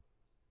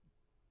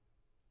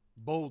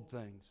bold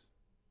things.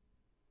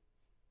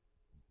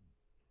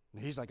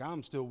 And he's like,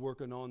 I'm still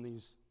working on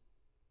these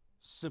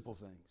simple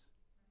things.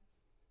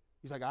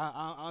 He's like,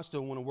 I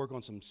still want to work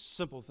on some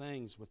simple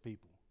things with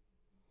people.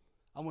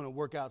 I want to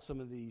work out some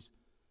of these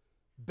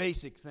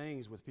basic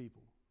things with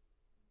people.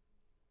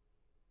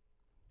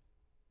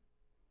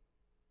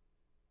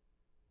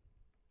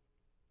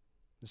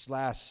 This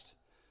last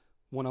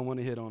one I want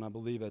to hit on, I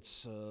believe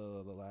that's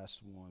the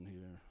last one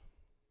here.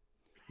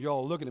 You're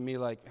all looking at me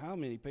like, how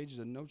many pages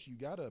of notes you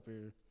got up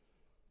here?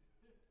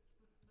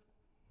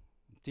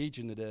 I'm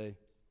teaching today.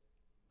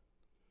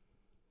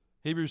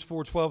 Hebrews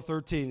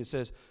 4:12-13, it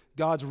says,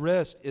 God's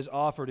rest is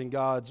offered in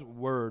God's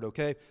word,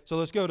 okay? So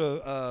let's go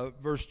to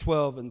verse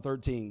 12 and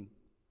 13.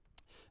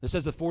 It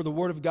says that for the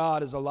word of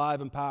God is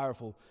alive and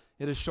powerful.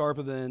 It is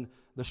sharper than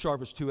the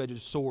sharpest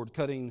two-edged sword,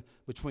 cutting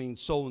between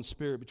soul and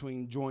spirit,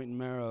 between joint and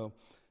marrow.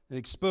 It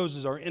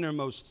exposes our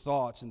innermost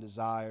thoughts and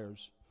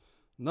desires.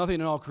 Nothing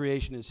in all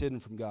creation is hidden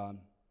from God.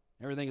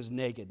 Everything is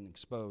naked and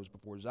exposed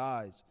before his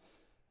eyes.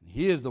 And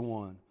he is the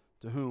one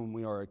to whom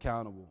we are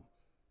accountable.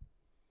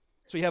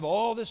 So you have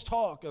all this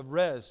talk of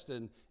rest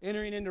and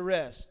entering into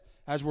rest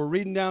as we're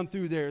reading down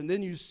through there, and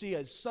then you see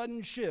a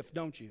sudden shift,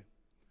 don't you?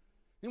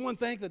 Anyone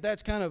think that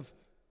that's kind of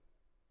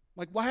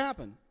like, what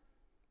happened?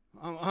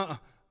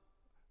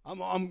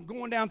 I'm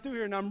going down through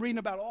here and I'm reading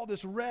about all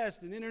this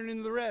rest and entering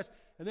into the rest,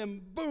 and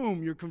then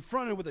boom, you're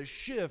confronted with a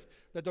shift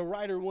that the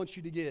writer wants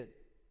you to get.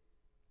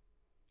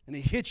 And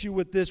he hits you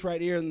with this right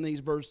here in these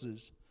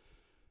verses.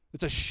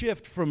 It's a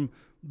shift from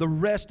the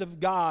rest of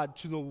God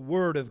to the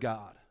Word of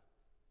God.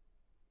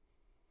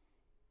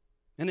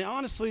 And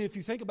honestly, if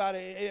you think about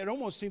it, it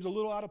almost seems a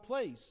little out of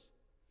place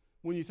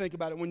when you think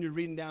about it, when you're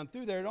reading down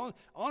through there. It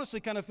honestly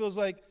kind of feels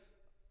like,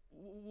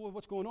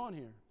 what's going on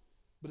here?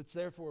 But it's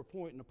there for a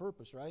point and a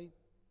purpose, right?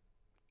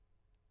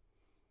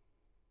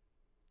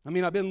 I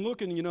mean, I've been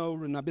looking,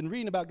 and I've been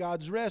reading about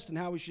God's rest and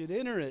how we should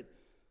enter it.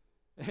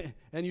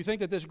 And you think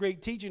that this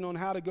great teaching on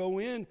how to go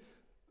in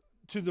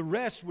to the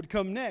rest would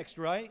come next,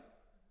 right?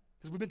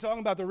 Because we've been talking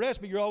about the rest,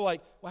 but you're all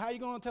like, well, how are you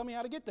going to tell me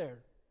how to get there?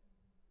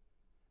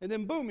 And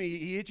then boom,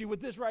 he hits you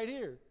with this right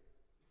here.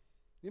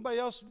 Anybody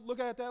else look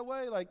at it that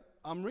way? Like,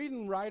 I'm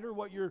reading, writer,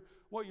 what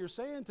you're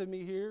saying to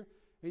me here,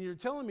 and you're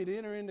telling me to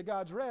enter into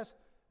God's rest,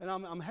 and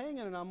I'm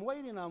hanging and I'm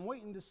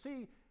waiting to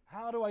see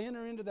how do I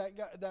enter into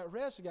that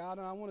rest, God,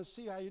 and I want to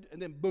see how you.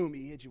 And then boom,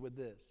 he hits you with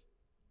this.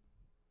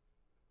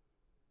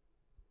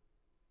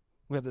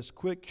 We have this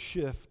quick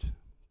shift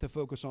to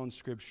focus on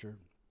Scripture.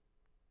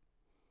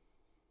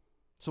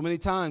 So many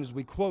times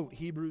we quote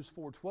Hebrews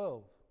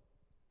 4:12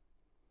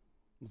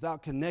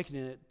 without connecting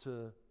it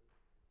to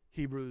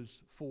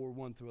Hebrews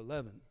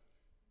 4:1-11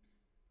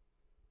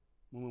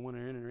 when we want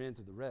to enter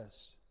into the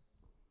rest.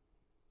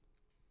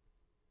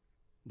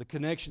 The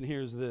connection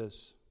here is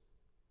this.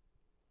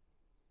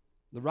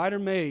 The writer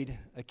made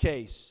a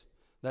case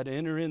that to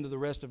enter into the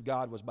rest of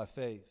God was by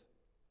faith.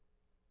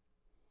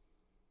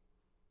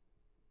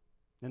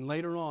 And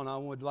later on, I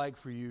would like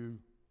for you,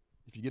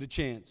 if you get a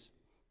chance,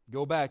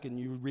 go back and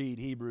you read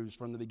Hebrews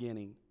from the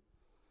beginning.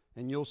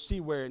 And you'll see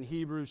where in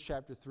Hebrews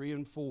chapter 3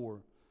 and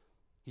 4,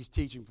 he's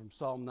teaching from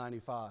Psalm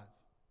 95.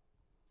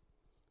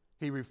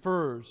 He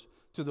refers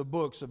to the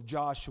books of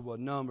Joshua,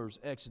 Numbers,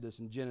 Exodus,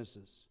 and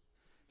Genesis.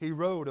 He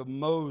wrote of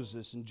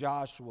Moses and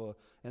Joshua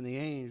and the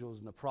angels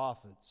and the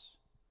prophets.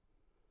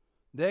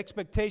 The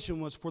expectation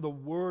was for the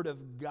Word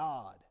of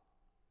God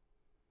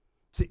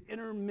to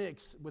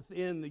intermix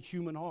within the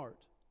human heart.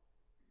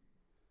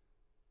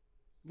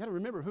 You got to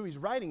remember who he's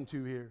writing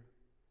to here.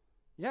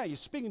 Yeah, he's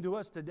speaking to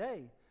us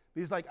today.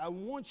 He's like, I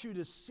want you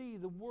to see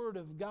the Word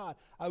of God.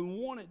 I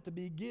want it to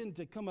begin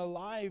to come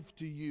alive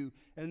to you.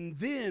 And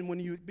then when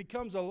it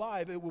becomes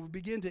alive, it will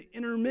begin to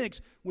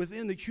intermix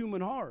within the human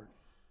heart.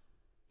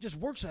 It just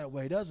works that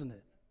way, doesn't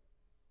it?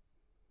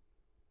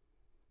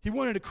 He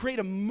wanted to create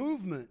a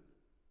movement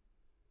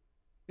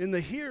in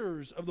the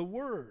hearers of the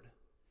Word.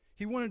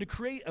 He wanted to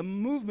create a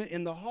movement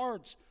in the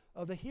hearts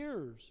of the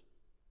hearers.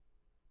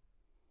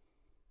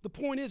 The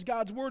point is,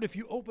 God's Word, if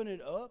you open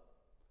it up,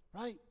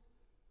 right,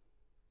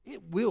 it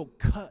will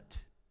cut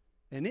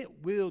and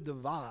it will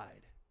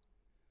divide.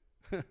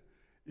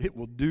 It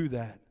will do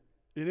that,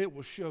 and it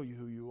will show you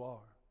who you are.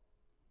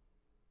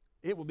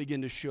 It will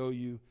begin to show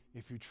you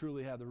if you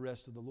truly have the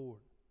rest of the Lord.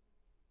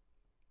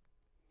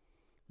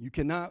 You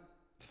cannot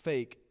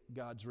fake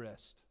God's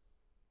rest.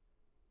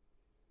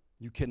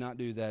 You cannot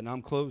do that. And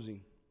I'm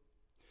closing.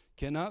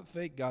 Cannot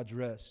fake God's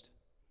rest.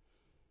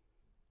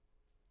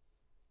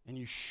 And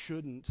you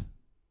shouldn't.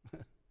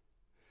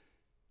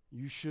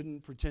 You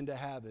shouldn't pretend to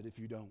have it if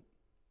you don't.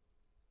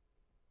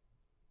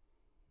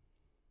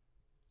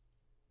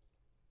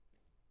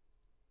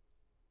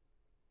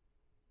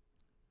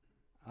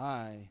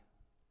 I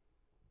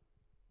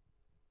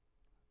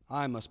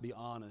must be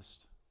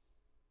honest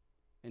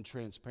and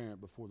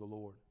transparent before the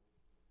Lord.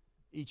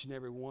 Each and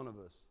every one of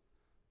us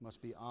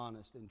must be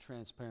honest and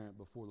transparent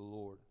before the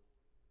Lord.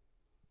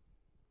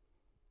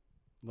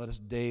 Let us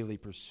daily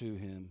pursue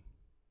Him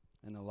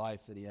and the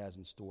life that He has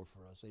in store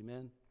for us.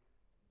 Amen?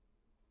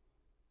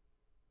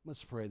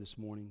 Let's pray this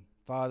morning.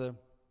 Father,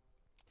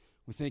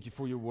 we thank You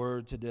for Your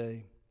word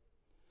today.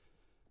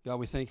 God,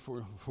 we thank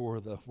You for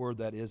the word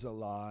that is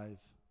alive.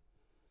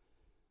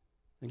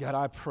 And God,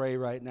 I pray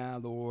right now,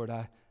 Lord,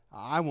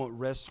 I want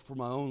rest for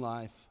my own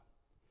life.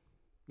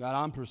 God,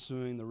 I'm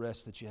pursuing the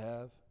rest that You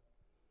have.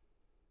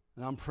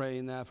 And I'm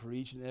praying that for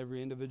each and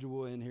every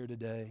individual in here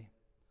today.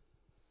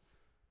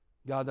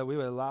 God, that we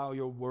would allow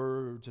Your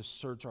word to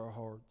search our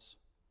hearts.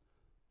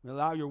 We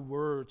allow Your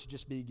word to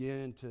just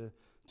begin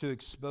to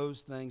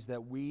expose things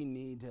that we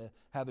need to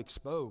have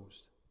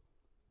exposed.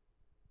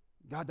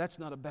 God, that's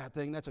not a bad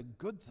thing. That's a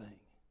good thing.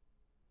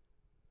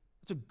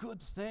 It's a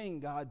good thing,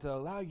 God, to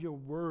allow Your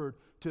word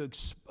to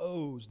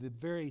expose the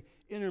very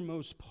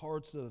innermost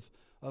parts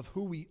of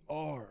who we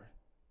are.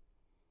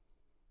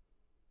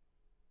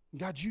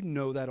 God, You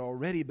know that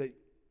already, but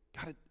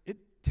God, it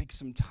takes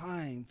some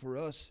time for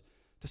us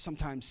to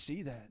sometimes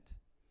see that.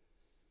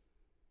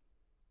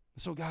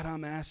 So, God,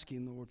 I'm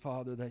asking, Lord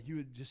Father, that You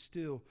would just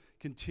still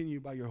continue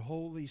by Your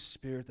Holy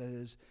Spirit that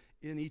is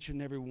in each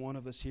and every one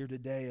of us here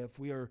today, if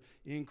we are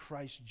in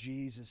Christ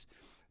Jesus,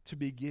 to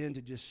begin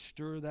to just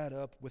stir that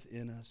up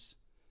within us.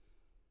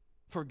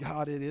 For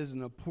God, it is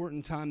an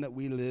important time that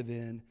we live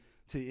in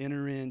to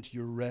enter into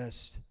Your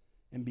rest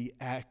and be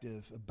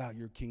active about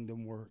Your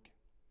kingdom work.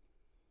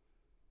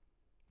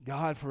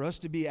 God, for us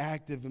to be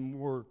active in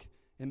work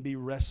and be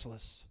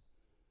restless,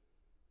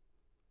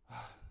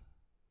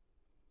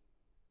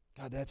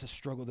 God, that's a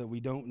struggle that we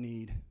don't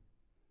need.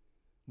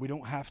 We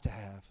don't have to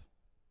have.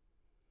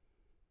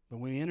 But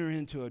when we enter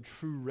into a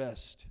true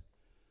rest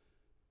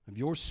of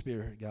Your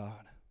Spirit,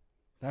 God,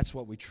 that's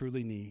what we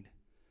truly need.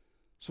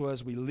 So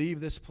as we leave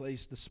this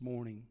place this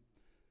morning,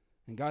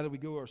 and God, that we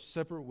go our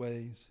separate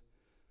ways,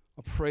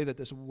 I pray that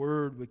this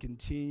word would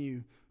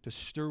continue to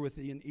stir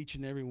within each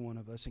and every one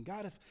of us. And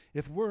God,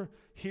 if we're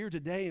here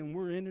today and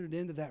we're entered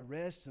into that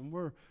rest and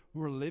we're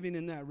living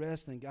in that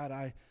rest, then God,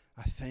 I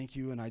thank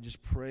You, and I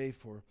just pray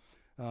for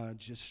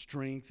just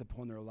strength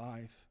upon their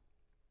life.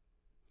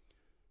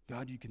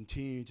 God, You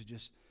continue to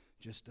just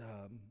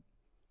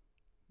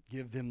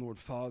give them, Lord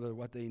Father,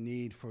 what they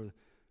need for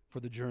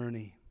the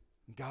journey.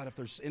 And God, if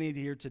there's any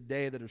here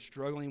today that are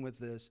struggling with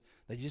this,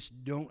 they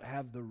just don't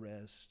have the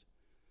rest,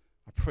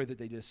 I pray that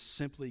they just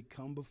simply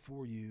come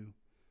before You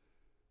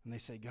and they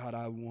say, God,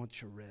 I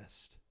want Your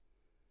rest.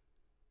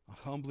 I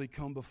humbly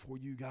come before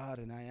You, God,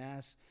 and I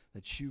ask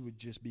that You would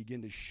just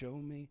begin to show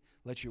me.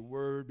 Let Your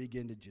word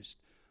begin to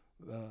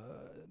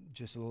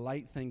just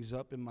light things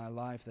up in my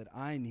life that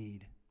I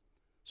need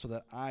so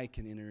that I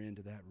can enter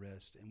into that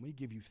rest. And we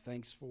give You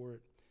thanks for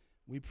it.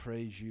 We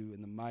praise You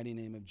in the mighty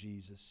name of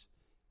Jesus.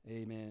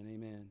 Amen,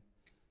 amen.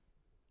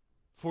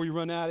 Before you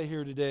run out of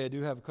here today, I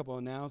do have a couple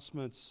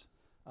announcements.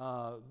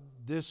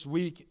 This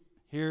week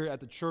here at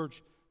the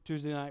church,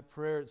 Tuesday night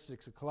prayer at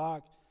 6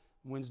 o'clock,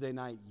 Wednesday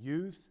night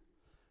youth,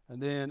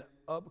 and then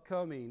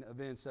upcoming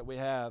events that we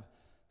have.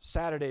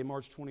 Saturday,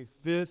 March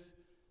 25th,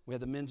 we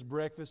have the men's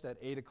breakfast at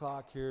 8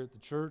 o'clock here at the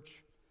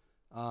church.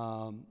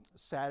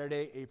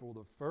 Saturday, April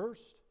the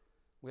 1st,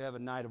 we have a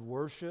night of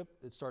worship.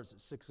 It starts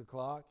at 6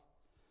 o'clock.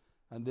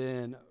 And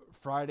then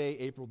Friday,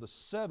 April the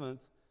 7th,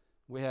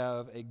 we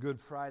have a Good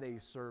Friday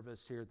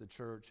service here at the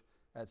church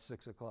at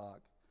 6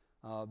 o'clock.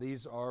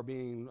 These are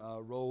being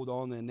rolled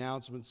on the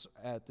announcements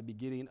at the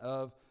beginning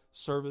of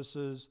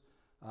services.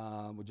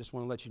 We just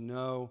want to let you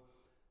know,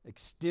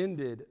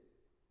 extended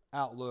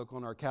outlook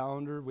on our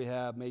calendar. We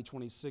have May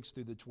 26th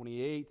through the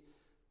 28th.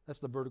 That's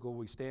the Vertical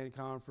We Stand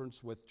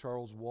Conference with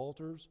Charles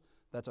Walters.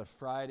 That's a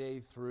Friday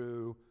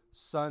through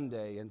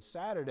Sunday. And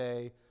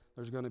Saturday,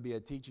 there's going to be a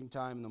teaching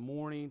time in the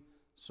morning,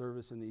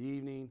 service in the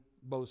evening,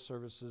 both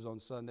services on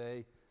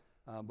Sunday,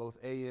 both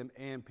AM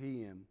and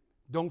PM.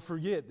 Don't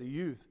forget the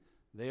youth.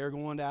 They are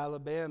going to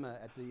Alabama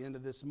at the end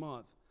of this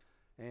month.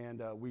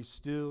 And we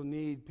still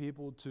need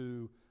people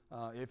to,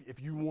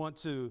 if you want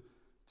to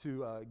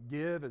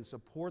give and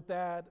support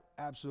that,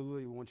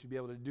 absolutely, we want you to be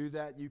able to do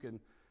that. You can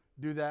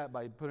do that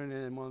by putting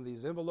it in one of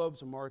these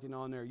envelopes and marking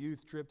on their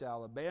youth trip to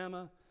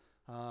Alabama.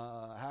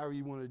 However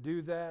you want to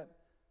do that.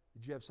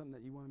 Did you have something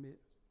that you wanted me to?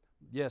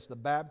 Yes, the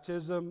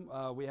baptism.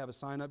 We have a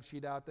sign-up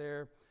sheet out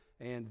there,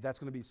 and that's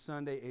going to be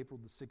Sunday, April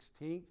the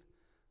 16th.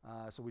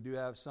 So we do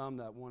have some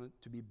that want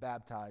to be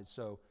baptized.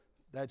 So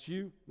if that's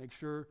you. Make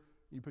sure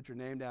you put your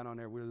name down on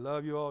there. We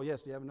love you all.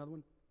 Yes, do you have another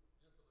one?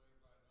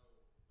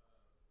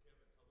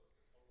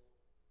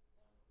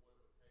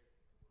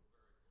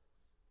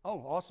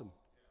 Oh, awesome.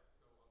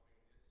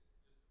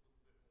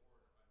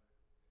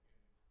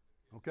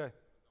 Okay.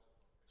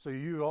 So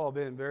you've all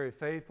been very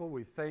faithful.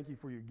 We thank you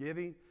for your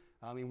giving.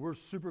 I mean, we're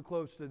super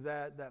close to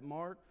that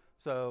mark.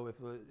 So if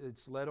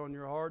it's led on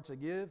your heart to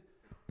give,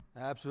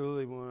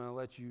 absolutely we want to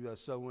let you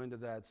sow into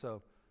that.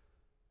 So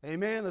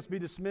Amen. Let's be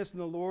dismissed in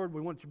the Lord. We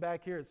want you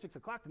back here at 6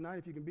 o'clock tonight.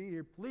 If you can be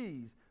here,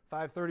 please.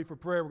 5:30 for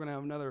prayer. We're going to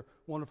have another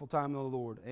wonderful time in the Lord.